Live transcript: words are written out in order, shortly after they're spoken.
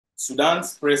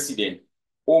Sudan's president,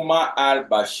 Omar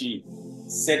al-Bashir,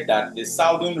 said that the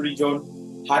southern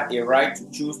region had a right to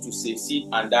choose to secede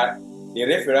and that the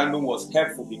referendum was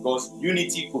helpful because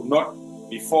unity could not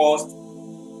be forced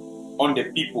on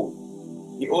the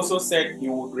people. He also said he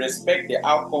would respect the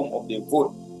outcome of the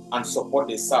vote and support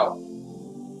the South.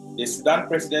 The Sudan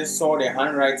president saw the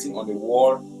handwriting on the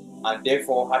wall and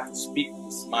therefore had to speak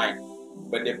his mind.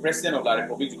 But the president of La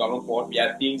République du Cameroun, Paul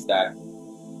Biya, thinks that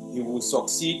he will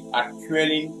succeed at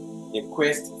quelling the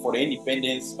quest for the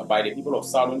independence by the people of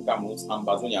Southern Cameroon's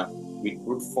Ambazonia with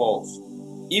brute force.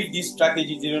 If this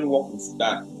strategy didn't work in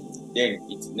Sudan, then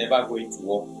it's never going to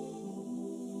work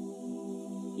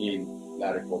in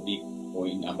La République or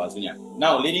in Ambazonia.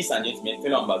 Now, ladies and gentlemen,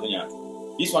 fellow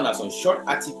Ambazonians, this one has some short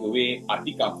article where I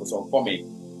pick up for some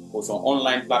comment for some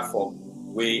online platform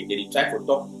where they try to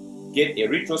talk, get a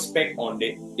retrospect on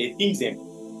the things them,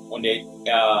 on the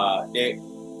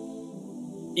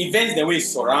events that will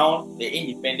surround the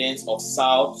independence of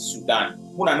South Sudan.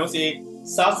 When I know say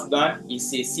South Sudan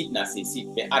is a seat,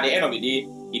 but at the end of the day,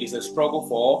 it is a struggle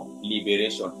for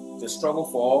liberation. It's a struggle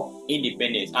for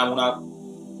independence. And when I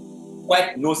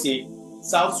quite know say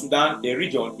South Sudan, the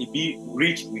region, it be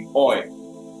rich with oil,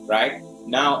 right?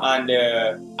 Now and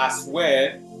as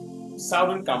well,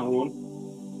 Southern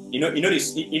Cameroon,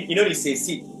 this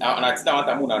seat. And I tell what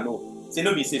I know. Say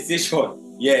no be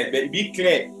secession, yeah, but be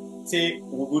clear. Say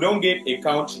we don't get a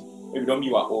country if we don't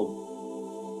be our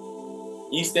own.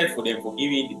 Instead for them for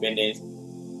giving independence,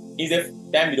 instead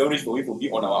time we don't reach for we to be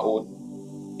on our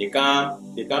own, they can't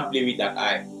play with that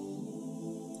eye.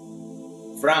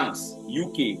 France,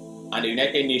 UK, and the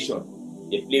United Nations,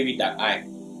 they play with that eye.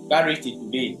 Can't reach it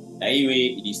today.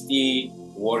 Anyway, it is still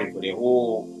worried for the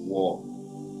whole war.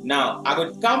 Now, I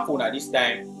got come for at this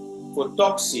time for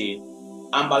talk say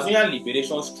Ambazonian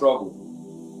liberation struggle.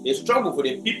 The struggle for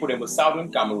the people in the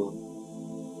Southern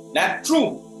Cameroon. That's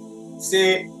true.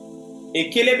 Say, a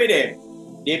Kelebe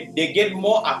them, they get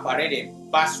more apparent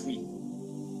than past week.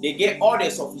 They get all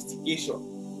the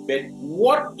sophistication. But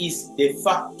what is the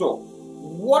factor?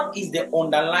 What is the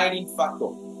underlying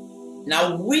factor?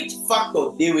 Now, which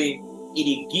factor they will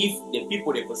give the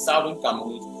people in the Southern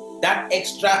Cameroon that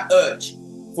extra urge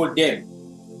for them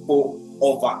to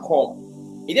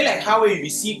overcome? It's like how you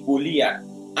see Goliath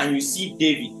and you see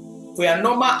David. For your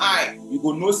normal eye, you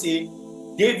go know say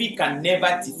David can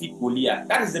never defeat Goliath.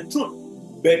 That is the truth.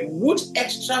 But which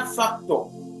extra factor?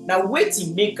 Now wait to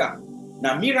make a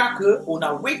miracle or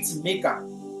now wait to make a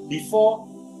before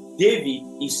David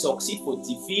is succeed for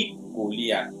defeat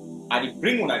Goliath. And it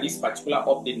bring on this particular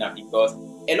update now because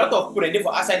a lot of people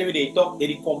for outside they talk,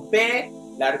 they compare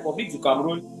La République du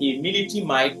Cameroon in military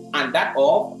might and that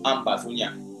of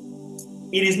Ambazonia.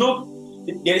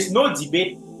 There is no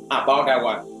debate about that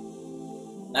one.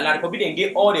 Now La République they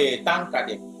get all the tank at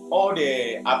them, all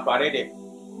the apparatus,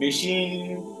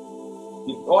 machine,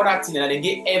 all that thing, and they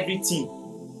get everything.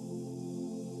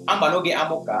 Amba no get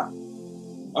amoka,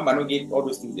 Amba no get all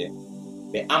those things there.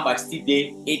 But Amba still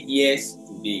there 8 years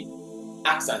today.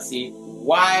 Ask and say,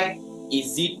 why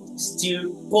is it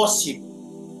still possible?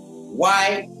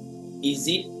 Why is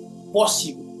it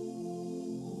possible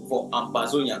for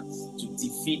Ambazonians to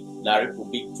defeat La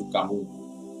République du Cameroon?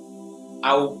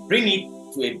 I will bring it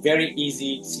to a very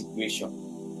easy situation.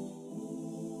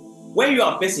 When you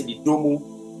are passing the domo,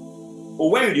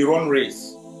 or when you run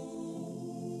race,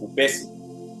 you pass it.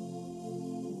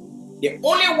 The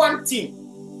only one thing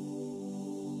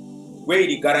where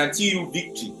they guarantee you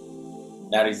victory,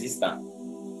 na resistance.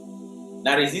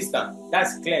 Na resistance,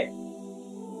 that's clear.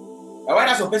 And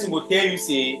why some person will tell you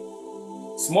say,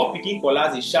 small picking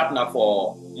collars is sharp now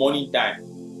for morning time.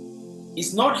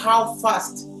 It's not how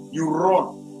fast you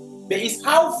run, but it's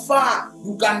how far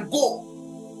you can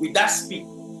go with that speed.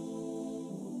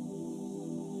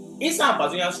 Inside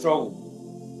Ambazonian struggle,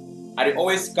 I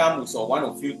always come with some one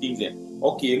or few things there.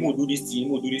 Okay, we'll do this thing,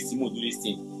 we'll do this thing, we'll do this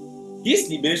thing. This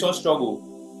liberation struggle,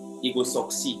 it will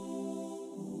succeed.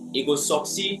 It will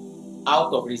succeed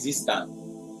out of resistance.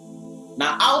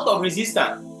 Now, out of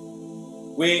resistance,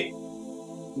 where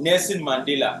Nelson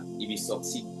Mandela, it will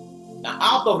succeed. Now,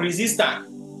 out of resistance,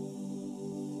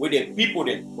 where the people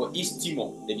then for East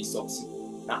Timor, they will succeed.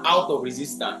 Now, out of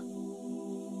resistance,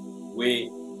 where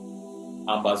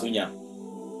Ambazonia,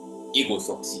 it will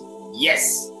succeed.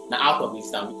 Yes, now out of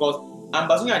resistance, because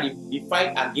Ambazonia they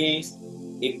fight against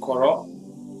a corrupt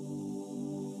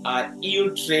and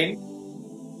ill-trained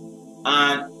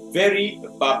and very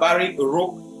barbaric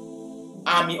rogue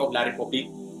army of La République,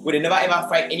 where they never ever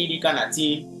fight any kind of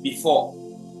team before.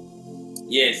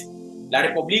 Yes, La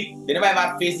République, they never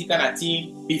ever faced this kind of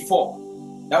team before.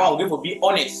 That one, we're going to be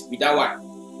honest with that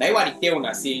one. Now what they tell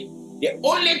una say the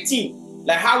only thing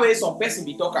like how some person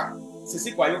be talker.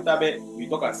 Sisi kwa yotabe we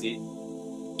talk and say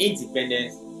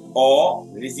independence or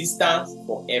resistance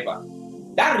forever.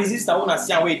 That resistance wanna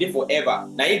see away there forever.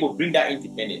 Now you go bring that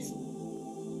independence.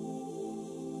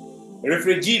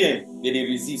 Refugee them, they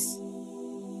resist.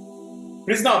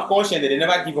 Prisoner of conscience, they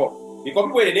never give up. Because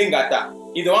people they didn't gata.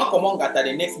 If they want come on gata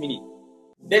the next minute,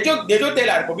 they don't tell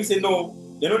the Republic say no,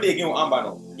 they know they again with Amba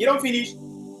no. You don't finish.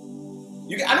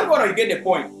 I don't know you get the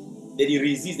point. They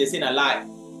resist, they say na lie.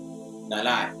 Na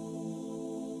lie.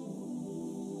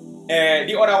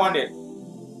 The other one there,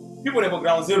 people for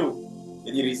ground zero,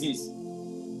 they resist.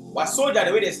 But soldiers,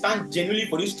 the way they stand genuinely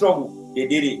for this struggle, they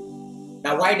did it.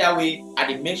 Now why that way? I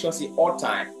did make sure say all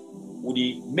time would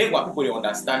make what people they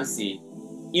understand say.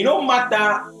 It no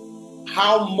matter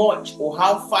how much or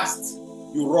how fast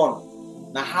you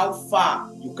run, now how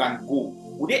far you can go.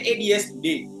 Would they ADS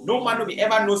today? No man will be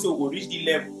ever know so will reach the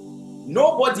level.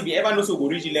 Nobody will ever know so will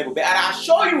reach the level. But I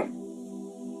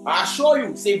assure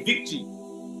you, say victory.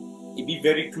 It be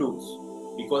very close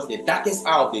because the darkest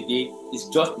hour of the day is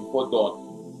just before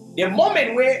dawn. The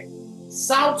moment where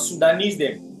South Sudanese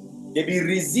them, they be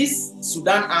resist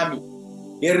Sudan army.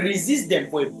 They resist them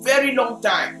for a very long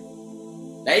time.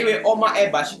 Now even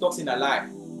Omar Bashi talks in a lie.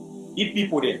 If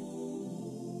people then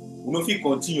will not feel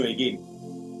continue again.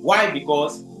 Why?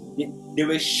 Because they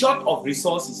were short of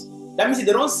resources. That means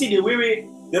they don't see the way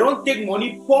they don't take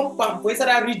money pump for inside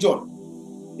that region.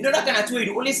 You know that kind of way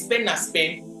you only spend and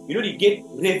spend. You know, they get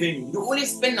revenue. You only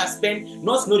spend and spend.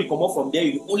 Not know they come out from there.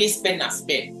 You only spend and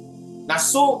spend. Now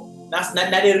so, now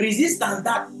the resistance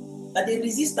that they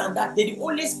resist and that they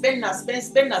only spend and spend.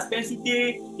 So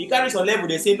they carry some level.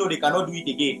 They say no, they cannot do it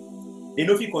again. They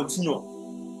know if you continue.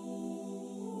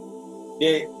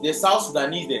 The South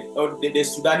Sudanese, the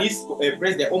Sudanese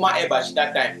president Omar Bashi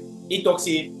that time, he talks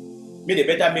say, may they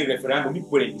better make referendum.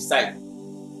 People they decide,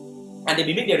 and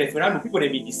they make the referendum. People they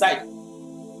be decide.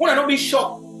 Wanna not be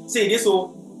shocked. Say this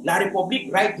so La Republic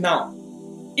right now,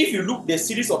 if you look the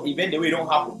series of events the way it don't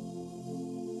happen,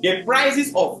 the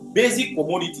prices of basic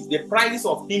commodities, the prices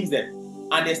of things there,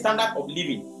 and the standard of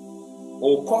living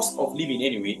or cost of living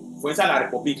anyway, for instance La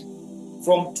Republic,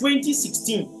 from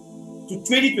 2016 to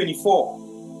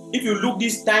 2024, if you look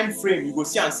this time frame, you go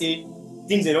see and say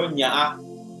things they don't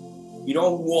you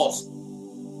don't worse.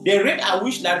 The rate at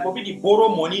which La Republic borrow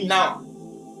money now,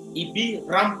 it be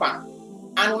rampant.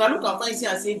 And when I look at fancy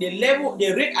and say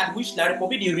the rate at which La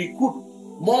Republic recruit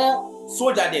more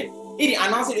soldiers there, it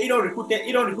announces it don't recruit 3,000,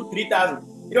 it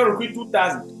don't recruit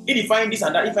 2,000, it find this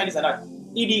and that, it find this and that.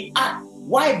 It add.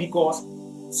 Why? Because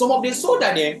some of the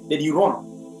soldiers there they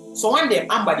run. So one them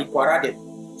amber the quarra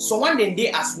them. So one them they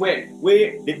as well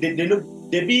where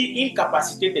they be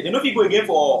incapacitated. They don't go again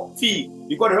for fee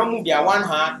because they don't move their one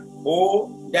hand or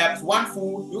there's one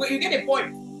foot. You get the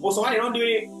point. Or someone they don't do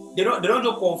it. They don't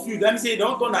just confuse. Let me say they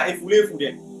don't turn a fully for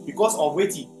them because of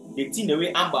waiting. They think the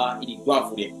way amber it is going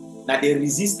for them. Now the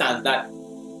resistance that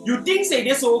you think say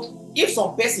this so if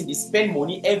some person they spend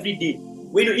money every day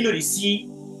when you know they see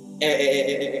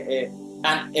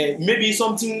and maybe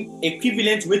something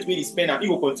equivalent to what they spend and it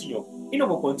will continue. It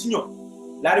will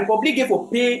continue. La Republic gave for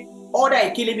pay all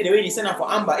that the way they send out for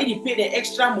amber. It pay the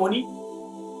extra money.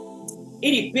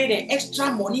 It pay the extra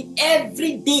money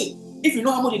every day. If you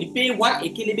know how much they pay one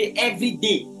ekelebe every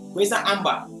day, for instance,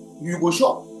 amber, you go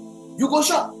shop. You go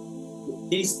shop.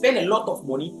 They spend a lot of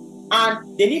money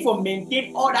and they need to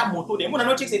maintain all that motor. They want to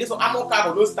not check say this so ammo car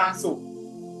will just stand so.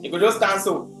 It will just stand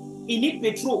so. It need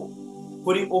petrol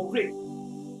for the operate.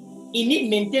 It need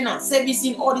maintenance,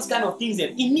 servicing, all these kind of things.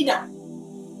 It need that.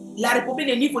 La Republic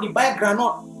they need for the buy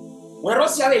granite. When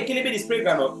Russia have a ekelebe they spray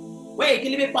granite. When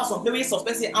ekelebe pass on the way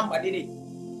suspect say amber they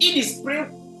it is spray.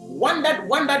 One that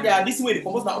they are this way, they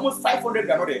compose now almost 500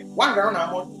 granite. 1 granite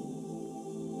now much.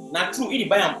 Now true, if you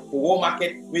buy them for war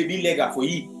market, will be legal for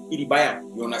you. If you buy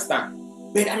them, you understand.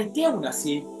 But I tell you,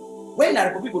 say when the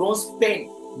Republic don't spend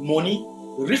money,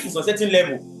 reach to a certain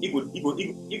level,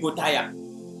 it go tire.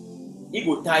 It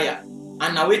go tire.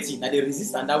 And now waiting, that they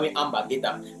resist and that way amber get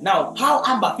up. Now, how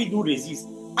amber fit do resist?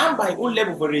 Amber own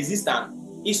level for resistance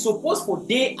is supposed for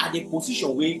they at the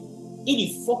position where it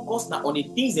is focused now on the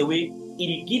things the way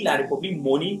it give La Republic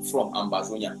money from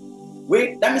Ambazonia.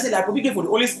 Wait, that means that La Republic for the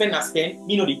only spend and spend,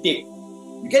 me no they take.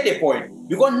 You get the point?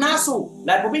 Because now so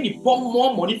La Republic they pump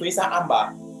more money for inside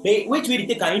amber. But which way they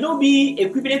take can you know be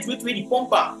equivalent to which way the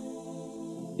pumper?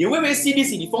 The way we see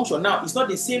this in the function now is not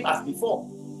the same as before.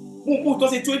 Who to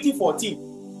say 2014?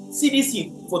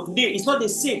 CDC for today is not the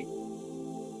same.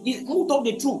 Who talk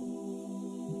the truth?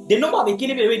 The number of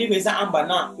ekelebe way they inside amber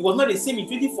now it was not the same in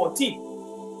 2014.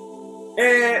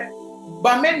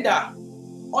 Bamenda,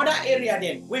 other area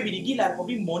them where we give like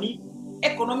public money,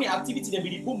 economic activity them be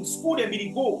the boom, school them be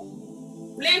the go,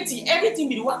 plenty, everything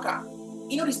be the worker.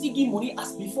 You know they still give money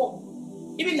as before.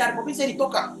 Even like public say the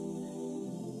talker.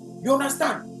 You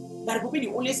understand? Like public they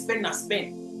only spend and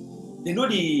spend. They know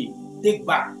they take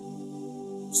back.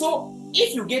 So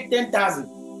if you get 10,000,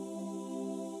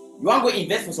 you want to go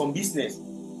invest for some business.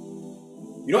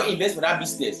 You don't invest for that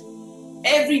business.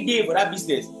 Every day for that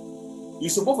business, you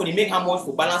supposed to make how much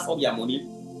for balance of your money.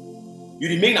 You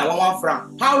remain at 1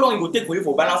 franc. How long it will take for you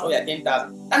for balance of your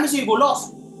 10,000? That means you go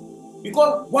lost.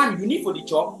 Because one, you need for the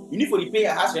job, you need for the pay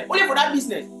your house rent, only for that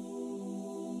business.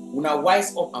 We now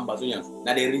wise up Ambazonians.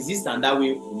 Now they resist and that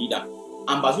way we need them.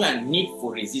 Ambazonians need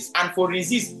for resist. And for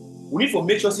resist, we need to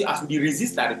make sure as we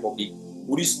resist the republic,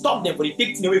 we stop them for the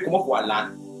take things away come up for our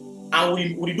land, and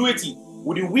we do it.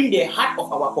 We win the heart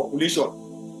of our population.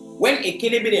 When a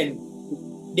Kelebe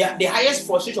then the highest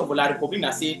frustration for the republic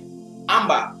na say,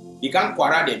 Amba, they can't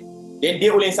quarrel them, then they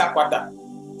only say quarter.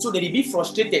 So they be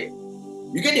frustrated.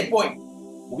 You get the point?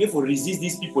 We have to resist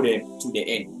these people then to the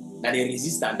end. Now they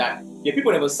resist and that. The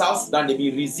people of South Sudan, they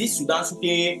be resist Sudan so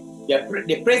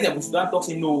the president of Sudan talk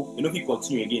say no, you know he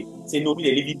continue again. Say no, me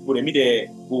they leave it for them, me they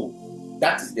go.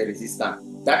 That is the resistance.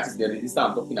 That is the resistance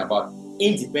I'm talking about.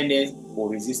 Independence or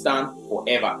resistance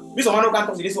forever. Me some man no can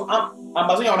talk to this so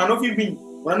Ambazonia una no fit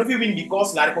win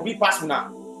because la republic pass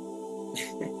una.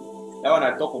 That one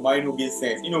I talk about it no get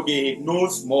sense. You know get no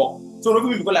small. So no fit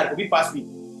win because la republic pass win.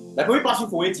 La republic pass win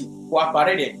for waiting for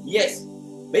apparatus. Yes.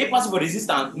 But if pass for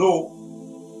resistance, no.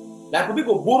 La republic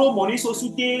go borrow money so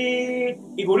soon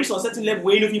it go reach a certain level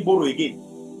where you no fit borrow again.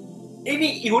 Even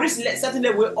it go reach a certain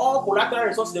level where all collateral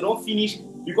resources they don't finish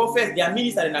because first they are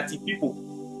ministers and active people.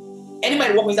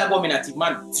 Anybody work inside government active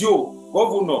man, Tio,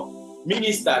 governor,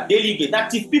 minister, delegate,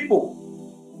 active people.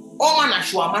 All man are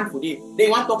sure man for them. They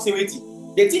want to talk say waiting.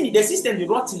 The system is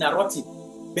rotten.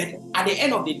 But at the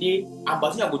end of the day,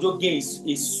 Ambazonia go just gain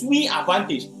a sweet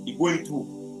advantage in going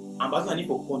through. Ambazonia need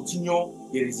to continue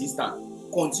the resistance.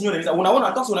 Continue the resistance. When I want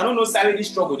to talk, so I don't know salary this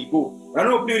struggle they go. When I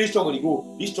don't play this struggle they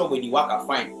go. This struggle they work are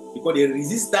fine because the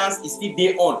resistance is still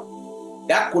there on.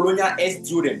 That colonial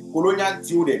student,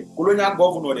 colonial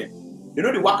governor them. They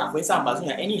know the work for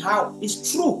Ambazonia anyhow.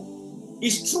 It's true.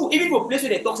 It's true. Even for place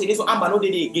where they talk say this so Amba no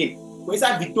day again. For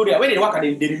inside Victoria, when they work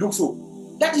they look so.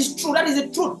 That is true. That is the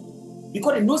truth.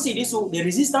 Because they know say this so the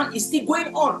resistance is still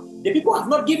going on. The people have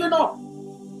not given up.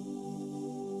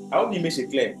 I hope you make it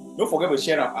clear. Don't forget to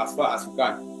share up as far as you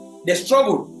can. The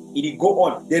struggle, it will go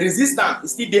on. The resistance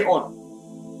is still there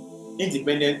on.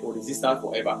 Independent or resistance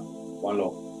forever. One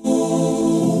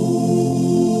love.